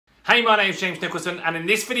Hey, my name is James Nicholson, and in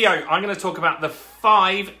this video, I'm going to talk about the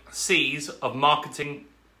 5 C's of marketing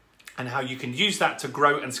and how you can use that to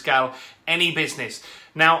grow and scale any business.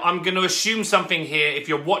 Now, I'm going to assume something here. If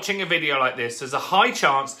you're watching a video like this, there's a high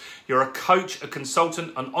chance you're a coach, a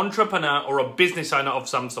consultant, an entrepreneur, or a business owner of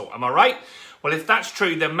some sort. Am I right? Well, if that's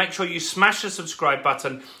true, then make sure you smash the subscribe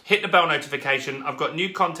button, hit the bell notification. I've got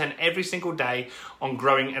new content every single day on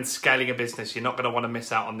growing and scaling a business. You're not going to want to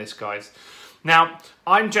miss out on this, guys. Now,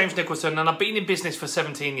 I'm James Nicholson, and I've been in business for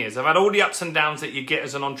 17 years. I've had all the ups and downs that you get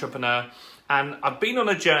as an entrepreneur, and I've been on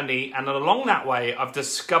a journey, and along that way, I've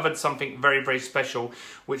discovered something very, very special,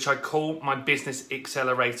 which I call my business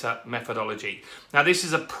accelerator methodology. Now, this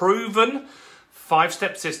is a proven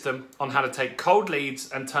 5-step system on how to take cold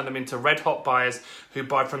leads and turn them into red hot buyers who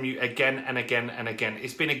buy from you again and again and again.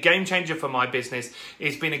 It's been a game changer for my business.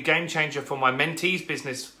 It's been a game changer for my mentees'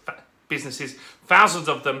 businesses, thousands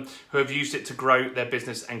of them who have used it to grow their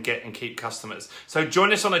business and get and keep customers. So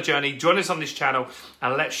join us on a journey, join us on this channel,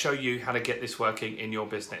 and let's show you how to get this working in your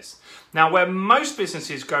business. Now, where most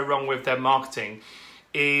businesses go wrong with their marketing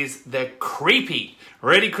is they're creepy,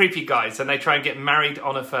 really creepy guys, and they try and get married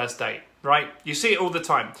on a first date. Right? You see it all the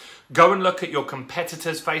time. Go and look at your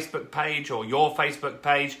competitor's Facebook page or your Facebook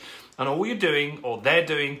page, and all you're doing or they're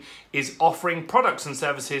doing is offering products and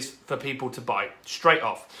services for people to buy straight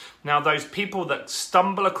off. Now, those people that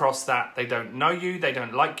stumble across that, they don't know you, they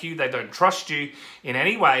don't like you, they don't trust you in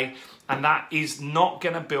any way, and that is not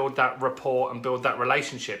going to build that rapport and build that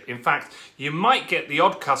relationship. In fact, you might get the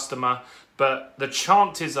odd customer, but the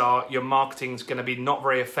chances are your marketing is going to be not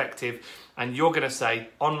very effective, and you're going to say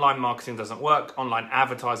online marketing doesn't work, online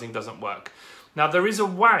advertising doesn't work. Now, there is a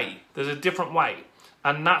way, there's a different way,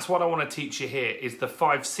 and that's what I want to teach you here is the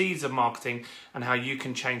 5 C's of marketing and how you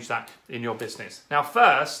can change that in your business. Now,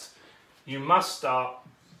 first, you must start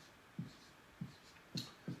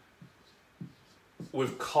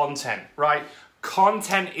with content, right?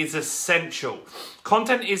 Content is essential.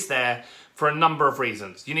 Content is there for a number of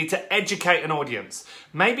reasons. You need to educate an audience.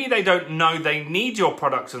 Maybe they don't know they need your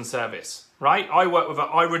products and service, right? I work with an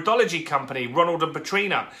iridology company, Ronald and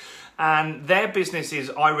Petrina, and their business is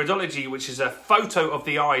iridology, which is a photo of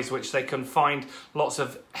the eyes, which they can find lots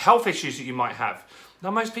of health issues that you might have. Now,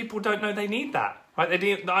 most people don't know they need that, right? I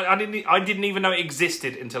didn't even know it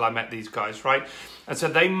existed until I met these guys, right? And so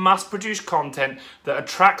they must produce content that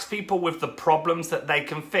attracts people with the problems that they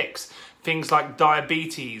can fix. Things like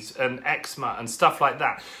diabetes and eczema and stuff like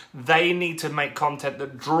that. They need to make content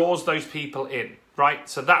that draws those people in, right?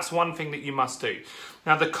 So that's one thing that you must do.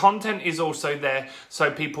 Now, the content is also there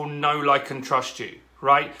so people know, like, and trust you,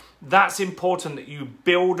 right? That's important that you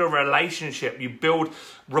build a relationship, you build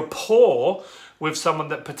rapport with someone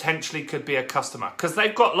that potentially could be a customer because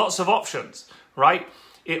they've got lots of options, right?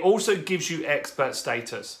 It also gives you expert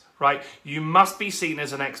status, right? You must be seen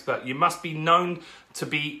as an expert. You must be known to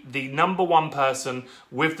be the #1 person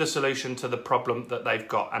with the solution to the problem that they've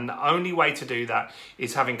got. And the only way to do that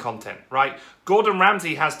is having content, right? Gordon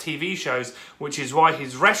Ramsay has TV shows, which is why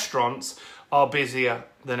his restaurants are busier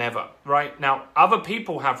than ever, right? Now, other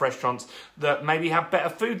people have restaurants that maybe have better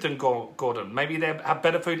food than Gordon. Maybe they have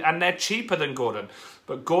better food and they're cheaper than Gordon.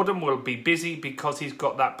 But Gordon will be busy because he's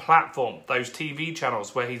got that platform, those TV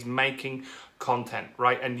channels where he's making content,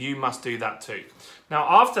 right? And you must do that too. Now,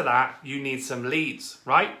 after that, you need some leads,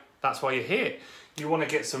 right? That's why you're here. You want to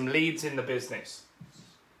get some leads in the business.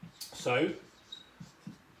 So,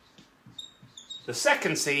 the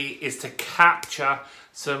second C is to capture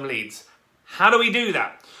some leads. How do we do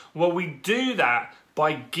that? Well, we do that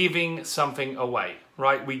by giving something away,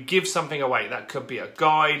 right? We give something away. That could be a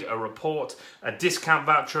guide, a report, a discount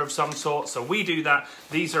voucher of some sort. So we do that.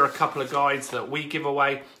 These are a couple of guides that we give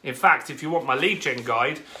away. In fact, if you want my lead gen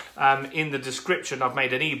guide, in the description, I've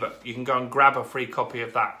made an ebook. You can go and grab a free copy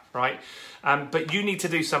of that, right? But you need to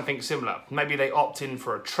do something similar. Maybe they opt in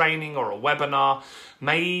for a training or a webinar.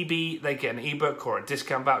 Maybe they get an ebook or a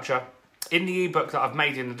discount voucher. In the ebook that I've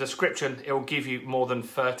made in the description, it will give you more than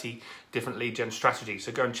 30 different lead gen strategies.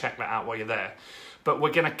 So go and check that out while you're there. But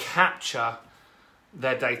we're going to capture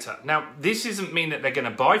their data. Now, this doesn't mean that they're going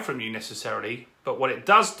to buy from you necessarily, but what it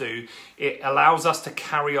does do, it allows us to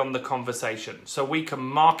carry on the conversation. So we can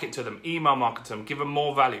market to them, email market to them, give them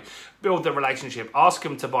more value, build the relationship, ask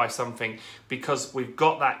them to buy something because we've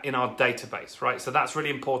got that in our database, right? So that's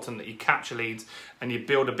really important that you capture leads and you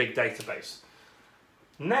build a big database.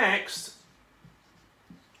 Next,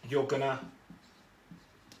 you're going to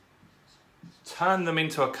turn them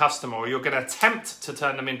into a customer, or you're going to attempt to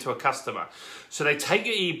turn them into a customer. So they take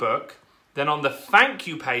your ebook, then on the thank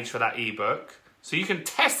you page for that ebook, So you can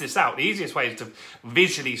test this out. The easiest way is to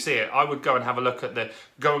visually see it. I would go and have a look at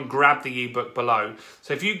go and grab the ebook below.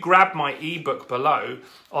 So if you grab my ebook below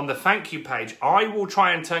on the thank you page, I will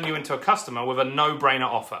try and turn you into a customer with a no-brainer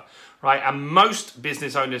offer, right? And most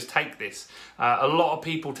business owners take this. A lot of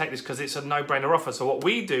people take this because it's a no-brainer offer. So what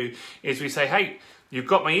we do is we say, hey, you've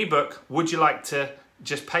got my ebook. Would you like to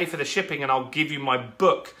just pay for the shipping and I'll give you my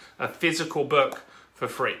book, a physical book, for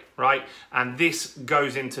free, right? And this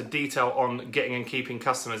goes into detail on getting and keeping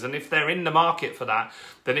customers. And if they're in the market for that,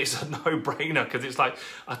 then it's a no-brainer because it's like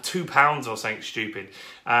 £2 or something stupid.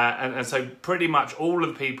 And so pretty much all of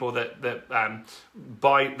the people that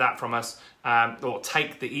buy that from us or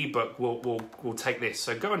take the ebook will take this.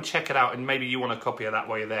 So go and check it out, and maybe you want a copy of that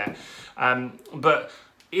while you're there. But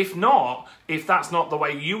if not, if that's not the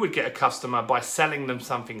way you would get a customer, by selling them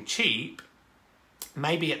something cheap,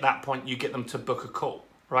 maybe at that point you get them to book a call,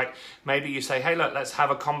 right? Maybe you say, hey, look, let's have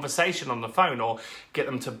a conversation on the phone, or get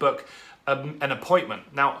them to book an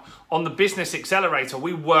appointment. Now, on the Business Accelerator,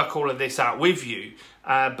 we work all of this out with you,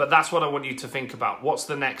 but that's what I want you to think about. What's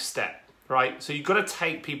the next step? Right? So you've got to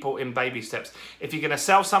take people in baby steps. If you're going to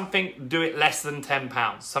sell something, do it less than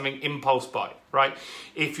 £10, something impulse buy, right?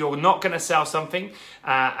 If you're not going to sell something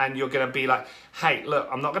and you're going to be like, hey, look,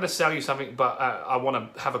 I'm not going to sell you something, but I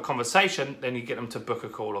want to have a conversation, then you get them to book a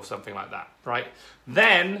call or something like that, right?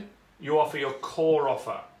 Then you offer your core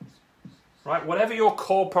offer, right? Whatever your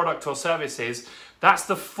core product or service is, that's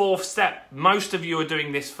the fourth step. Most of you are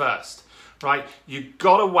doing this first. Right, you've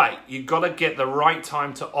got to wait. You've got to get the right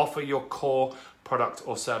time to offer your core product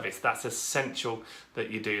or service. That's essential that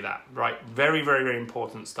you do that, right? Very, very, very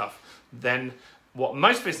important stuff. Then what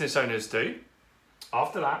most business owners do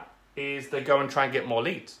after that is they go and try and get more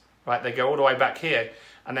leads, right? They go all the way back here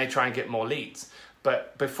and they try and get more leads.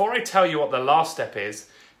 But before I tell you what the last step is,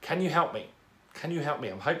 can you help me? Can you help me?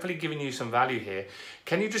 I'm hopefully giving you some value here.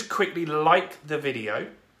 Can you just quickly like the video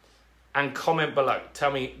and comment below?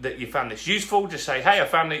 Tell me that you found this useful. Just say, hey, I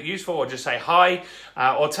found it useful, or just say hi,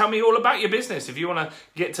 or tell me all about your business. If you want to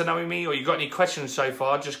get to know me, or you've got any questions so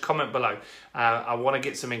far, just comment below. I want to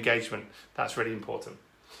get some engagement. That's really important.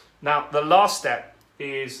 Now, the last step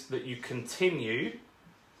is that you continue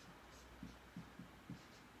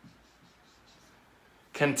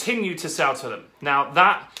to sell to them. Now,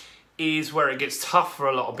 that is where it gets tough for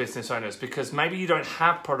a lot of business owners, because maybe you don't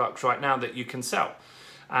have products right now that you can sell.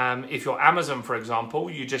 If you're Amazon, for example,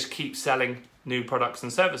 you just keep selling new products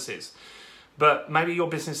and services. But maybe your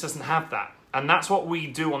business doesn't have that. And that's what we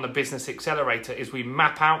do on the Business Accelerator, is we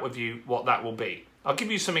map out with you what that will be. I'll give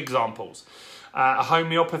you some examples. A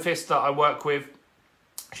homeopathist that I work with,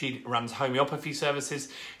 she runs homeopathy services.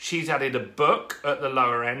 She's added a book at the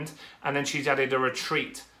lower end, and then she's added a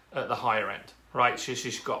retreat at the higher end. Right,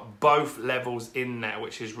 she's got both levels in there,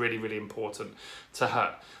 which is really, really important to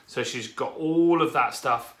her. So she's got all of that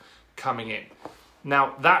stuff coming in.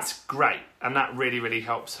 Now, that's great, and that really, really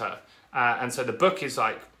helps her. And so the book is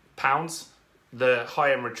like pounds. The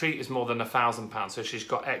high-end retreat is more than £1,000. So she's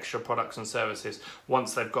got extra products and services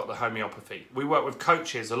once they've got the homeopathy. We work with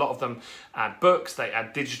coaches. A lot of them add books, they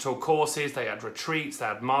add digital courses, they add retreats, they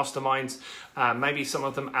add masterminds. Maybe some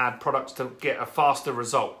of them add products to get a faster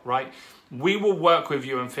result, right? We will work with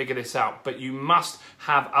you and figure this out, but you must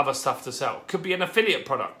have other stuff to sell. Could be an affiliate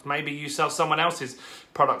product. Maybe you sell someone else's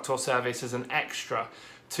product or service as an extra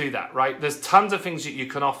to that, right? There's tons of things that you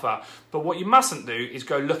can offer, but what you mustn't do is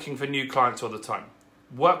go looking for new clients all the time.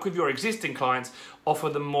 Work with your existing clients, offer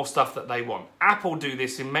them more stuff that they want. Apple do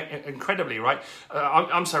this incredibly, right?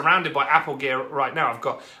 I'm surrounded by Apple gear right now. I've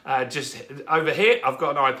got just over here, I've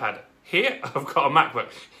got an iPad. Here, I've got a MacBook.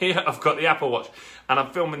 Here, I've got the Apple Watch. And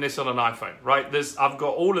I'm filming this on an iPhone, right? I've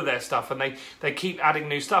got all of their stuff, and they keep adding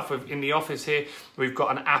new stuff. In the office here, we've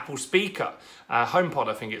got an Apple speaker, HomePod,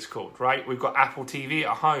 I think it's called, right? We've got Apple TV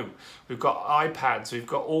at home. We've got iPads. We've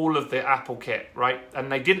got all of the Apple kit, right?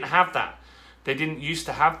 And they didn't have that. They didn't used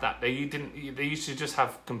to have that. They used to just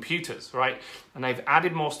have computers, right? And they've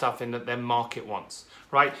added more stuff in that their market wants,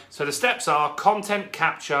 right? So the steps are content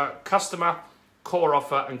capture, customer, core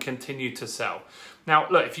offer, and continue to sell. Now,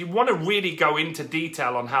 look, if you want to really go into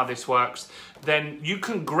detail on how this works, then you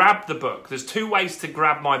can grab the book. There's two ways to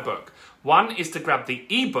grab my book. One is to grab the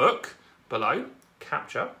ebook below,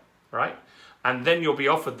 capture, right? And then you'll be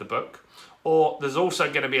offered the book. Or there's also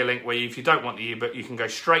going to be a link where if you don't want the ebook, you can go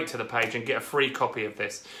straight to the page and get a free copy of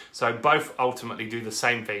this. So both ultimately do the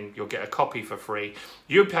same thing. You'll get a copy for free.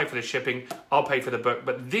 You pay for the shipping, I'll pay for the book.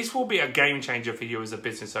 But this will be a game changer for you as a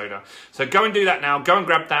business owner. So go and do that now. Go and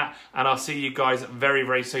grab that, and I'll see you guys very,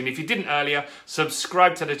 very soon. If you didn't earlier,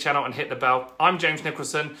 subscribe to the channel and hit the bell. I'm James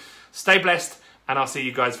Nicholson. Stay blessed, and I'll see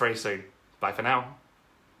you guys very soon. Bye for now.